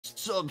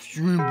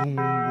Substream. Boom,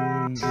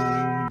 boom,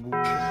 boom,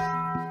 boom.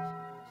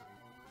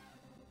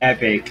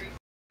 Epic.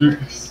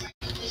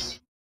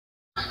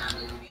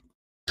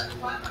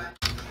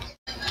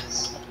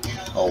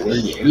 Oh,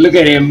 look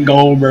at him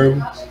go,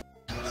 bro.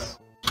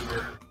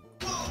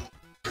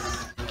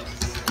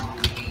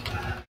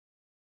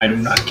 I do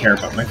not care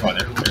about my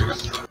father. There you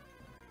go.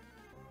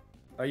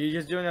 Are you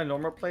just doing a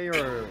normal play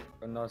or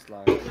a no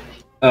slash?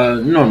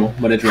 Normal,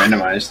 but it's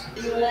randomized.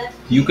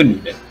 You can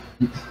read it.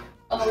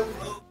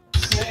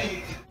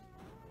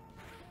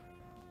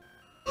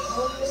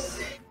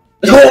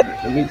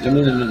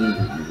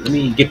 Let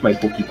me get my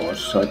Pokeballs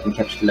so I can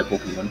catch the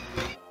Pokemon.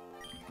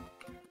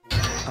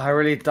 I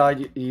really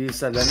thought you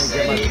said let me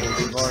get my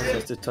Pokeball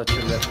just to touch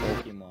your left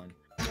Pokemon.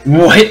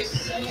 What?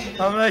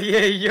 I'm like,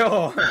 yeah,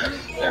 yo.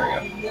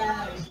 There we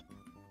go.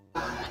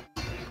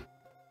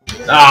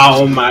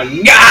 Oh my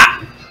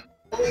god!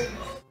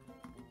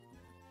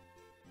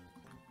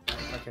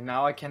 Okay,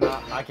 now I can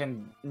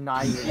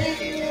not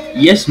even.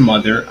 Yes,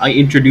 mother. I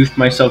introduced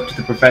myself to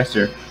the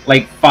professor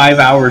like 5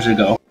 hours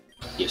ago.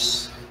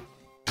 Yes.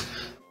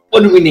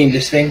 What do we name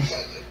this thing?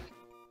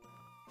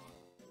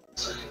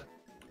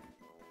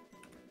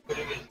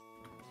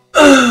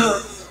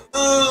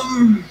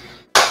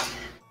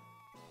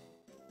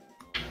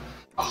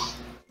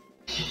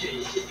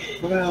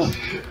 Well,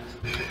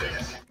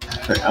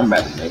 sorry, I'm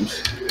bad with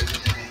names.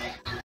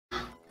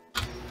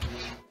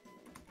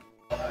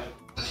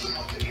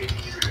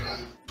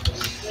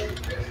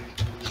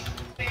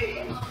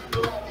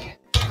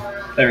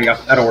 There we go.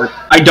 That'll work.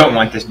 I don't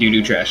want this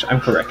doo-doo trash. I'm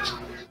correct.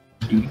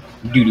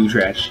 Doo-doo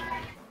trash.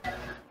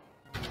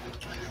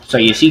 So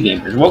you see,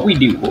 gamers, what we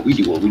do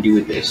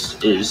with this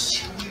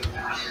is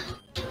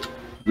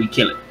we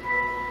kill it.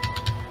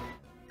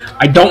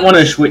 I don't want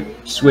to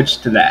switch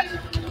to that.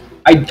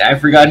 I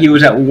forgot he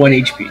was at 1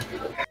 HP.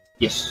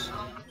 Yes.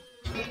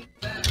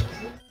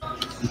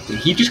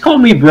 He just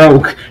called me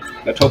broke.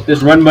 Let's hope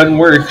this run button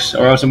works,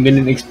 or else I'm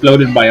getting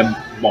exploded by a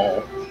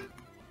ball.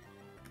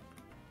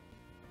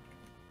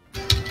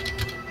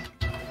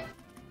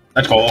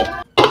 Let's go.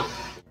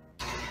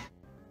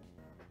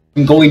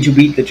 I'm going to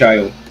beat the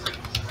child.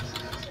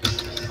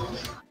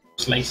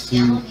 Slice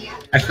you.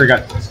 I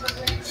forgot.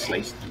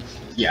 Slice.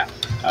 Yeah.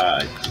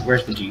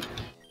 Where's the G?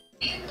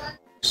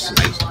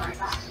 Slice.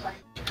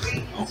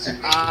 Okay.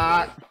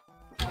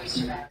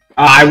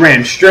 I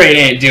ran straight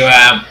into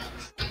him.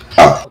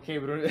 Okay,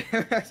 bro.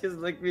 Just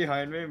look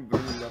behind me and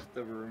Bruno left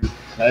the room.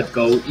 Let's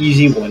go.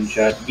 Easy one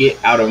shot. Get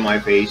out of my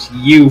face.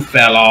 You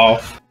fell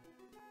off.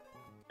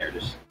 There it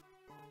is.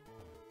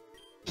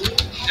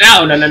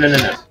 No.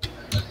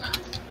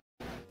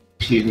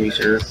 Excuse me,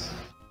 sir.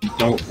 You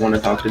don't want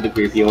to talk to the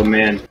creepy old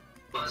man.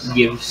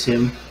 Gives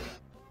him...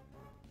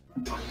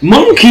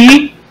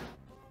 Monkey!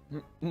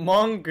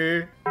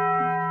 Monkey!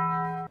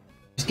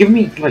 Just give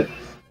me, like,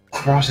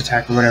 cross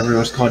attack or whatever it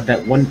was called.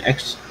 That one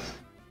X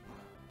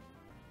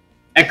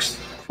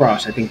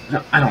cross, I think.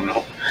 No, I don't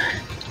know.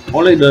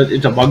 All it does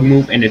is a bug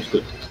move and it's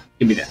good.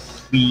 Give me that.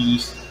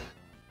 Please.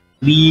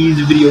 Please,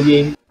 video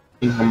game. I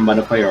think I'm about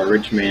to fight a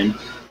rich man.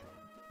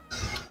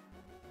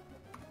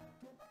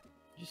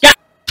 Yeah!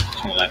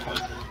 Oh, that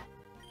one.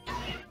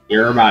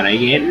 You're about to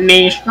get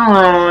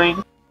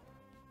destroyed.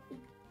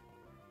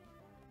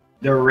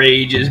 The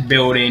rage is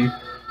building.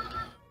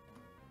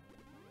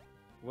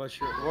 What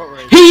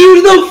rage? He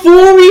used the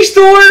full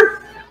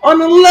restore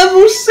on a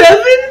level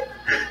 7?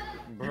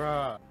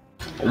 Bruh.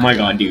 Oh my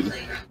god, dude.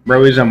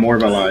 Bro is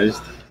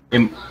immobilized.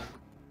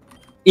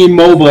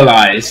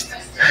 Immobilized.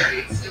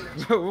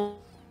 What?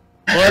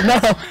 No.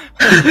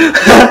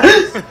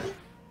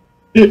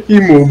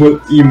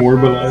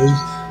 Immobilized.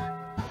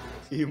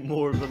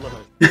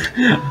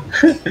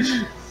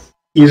 Immortalized.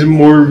 He's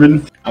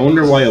morbid. I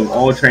wonder why of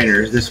all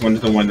trainers, this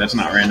one's the one that's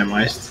not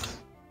randomized.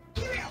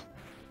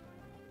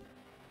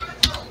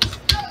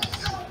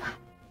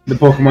 The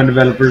Pokemon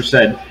developers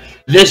said,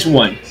 this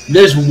one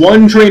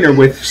trainer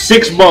with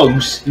 6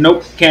 bugs.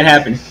 Nope, can't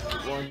happen.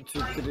 1,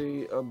 2,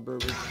 3, a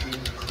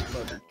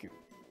barbecue.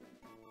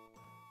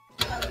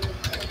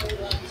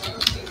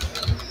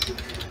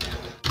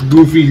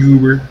 Goofy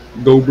Goober,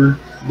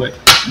 but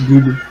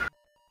Goober.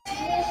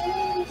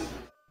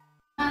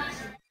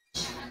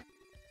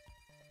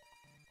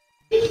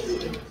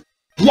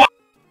 What?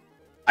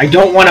 I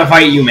don't want to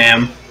fight you,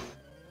 ma'am.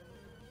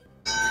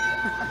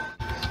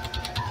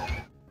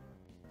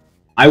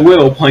 I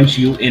will punch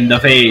you in the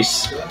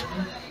face.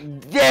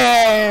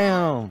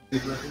 Damn!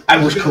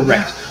 I was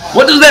correct.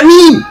 What does that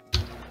mean?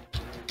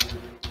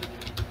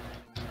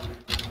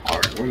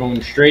 Alright, we're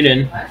going straight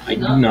in. I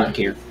do not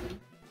care.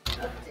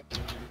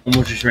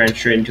 Almost just ran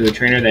straight into a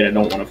trainer that I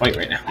don't want to fight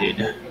right now.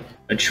 Dude.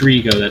 A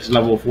Trico that's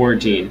level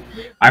 14.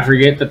 I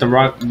forget that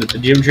the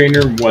gym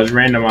trainer was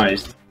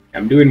randomized.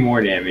 I'm doing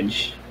more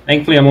damage.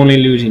 Thankfully, I'm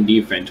only losing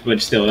defense,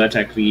 but still, that's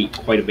actually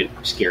quite a bit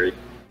scary.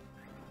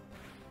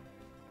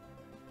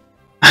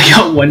 I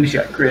got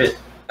 1-shot crit.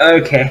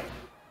 Okay.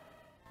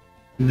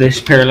 This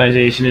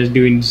paralyzation is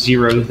doing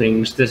 0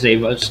 things to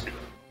save us.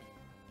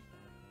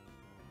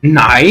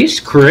 Nice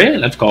crit.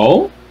 Let's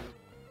go.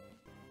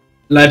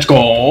 Let's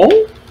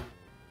go.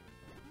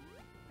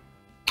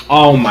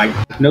 Oh my,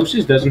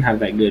 Gnosis doesn't have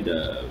that good,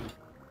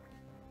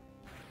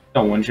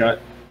 don't one shot.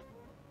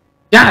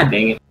 God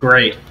dang it.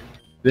 Great.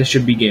 This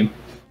should be game.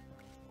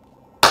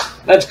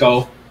 Let's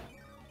go.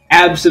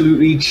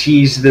 Absolutely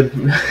cheesed the...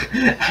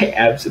 I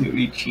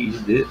absolutely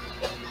cheesed it.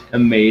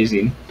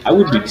 Amazing. I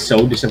would be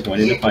so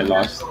disappointed if I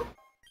lost.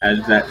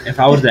 If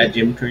I was that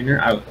gym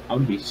trainer, I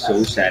would be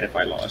so sad if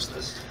I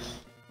lost.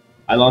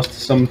 I lost to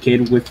some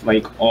kid with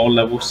like all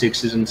level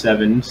 6s and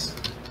 7s.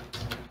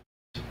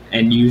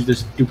 And used the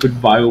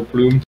stupid bio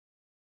plume.